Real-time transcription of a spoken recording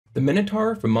The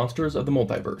Minotaur from Monsters of the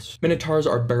Multiverse. Minotaurs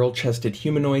are barrel-chested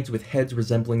humanoids with heads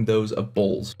resembling those of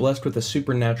bulls. Blessed with a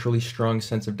supernaturally strong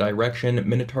sense of direction,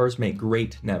 Minotaurs make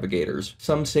great navigators.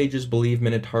 Some sages believe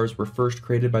Minotaurs were first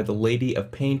created by the Lady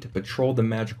of Pain to patrol the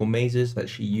magical mazes that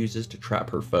she uses to trap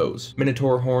her foes.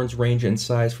 Minotaur horns range in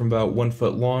size from about 1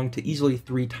 foot long to easily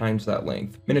 3 times that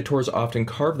length. Minotaurs often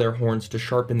carve their horns to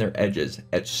sharpen their edges,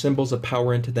 etch symbols of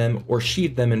power into them, or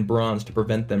sheathe them in bronze to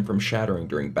prevent them from shattering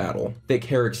during battle. Thick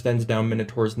hair extends down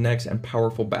Minotaurs' necks and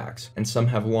powerful backs, and some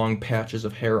have long patches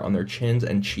of hair on their chins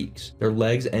and cheeks. Their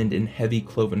legs end in heavy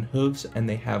cloven hooves, and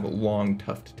they have long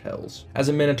tufted tails. As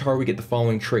a Minotaur, we get the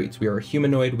following traits. We are a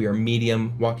humanoid, we are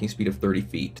medium, walking speed of 30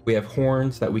 feet. We have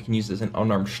horns that we can use as an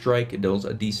unarmed strike. It deals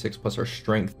a d6 plus our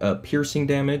strength piercing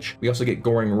damage. We also get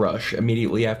Goring Rush.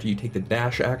 Immediately after you take the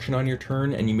dash action on your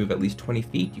turn and you move at least 20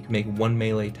 feet, you can make 1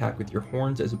 melee attack with your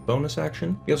horns as a bonus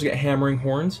action. We also get Hammering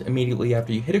Horns. Immediately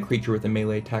after you hit a creature with a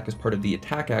melee attack as part of the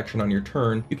attack action on your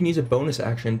turn, you can use a bonus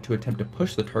action to attempt to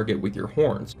push the target with your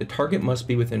horns. The target must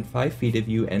be within 5 feet of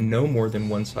you and no more than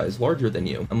 1 size larger than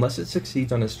you. Unless it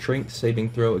succeeds on a strength saving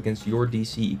throw against your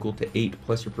DC equal to 8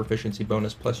 plus your proficiency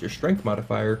bonus plus your strength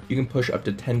modifier, you can push up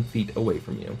to 10 feet away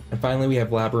from you. And finally, we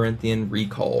have Labyrinthian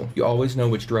Recall. You always know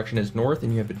which direction is north,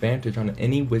 and you have advantage on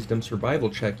any wisdom survival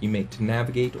check you make to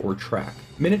navigate or track.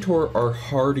 Minotaur are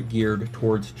hard geared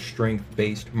towards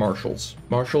strength-based martials.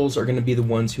 Martials are going to be the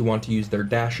ones who want to use their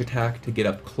dash attack to get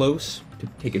up close, to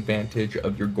take advantage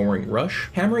of your Goring Rush.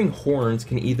 Hammering Horns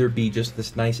can either be just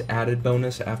this nice added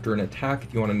bonus after an attack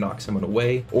if you want to knock someone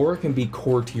away, or it can be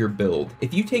core to your build.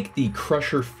 If you take the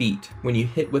Crusher feat, when you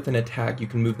hit with an attack, you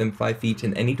can move them 5 feet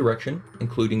in any direction,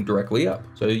 including directly up.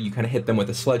 So you kind of hit them with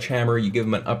a sledgehammer, you give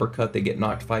them an uppercut, they get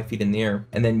knocked 5 feet in the air,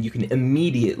 and then you can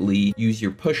immediately use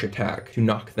your push attack to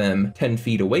knock them 10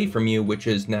 feet away from you, which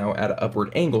is now at an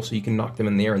upward angle, so you can knock them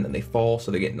in the air and then they fall,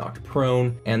 so they get knocked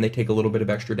prone, and they take a little bit of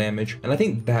extra damage. And I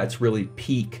think that's really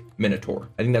peak Minotaur.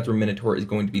 I think that's where Minotaur is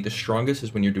going to be the strongest,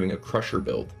 is when you're doing a Crusher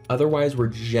build. Otherwise, we're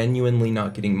genuinely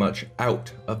not getting much out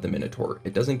of the Minotaur.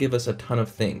 It doesn't give us a ton of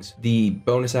things. The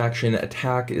bonus action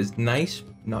attack is nice,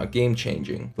 not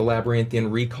game-changing. The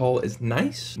Labyrinthian Recall is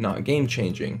nice, not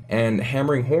game-changing. And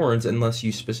Hammering Horns, unless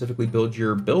you specifically build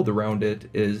your build around it,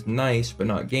 is nice, but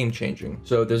not game-changing.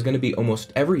 So there's going to be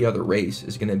almost every other race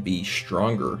is going to be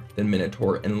stronger than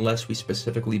Minotaur unless we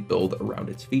specifically build around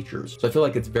its features. So I feel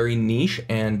like it's very niche,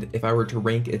 and if I were to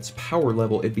rank its power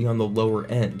level, it'd be on the lower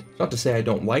end. It's not to say I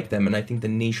don't like them, and I think the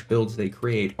niche builds they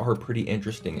create are pretty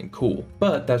interesting and cool.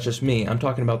 But that's just me. I'm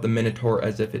talking about the Minotaur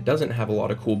as if it doesn't have a lot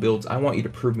of cool builds. I want you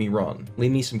to prove me wrong.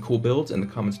 Leave me some cool builds in the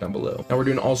comments down below. Now we're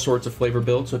doing all sorts of flavor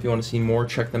builds, so if you want to see more,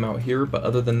 check them out here. But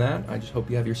other than that, I just hope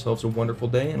you have yourselves a wonderful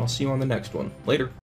day, and I'll see you on the next one. Later.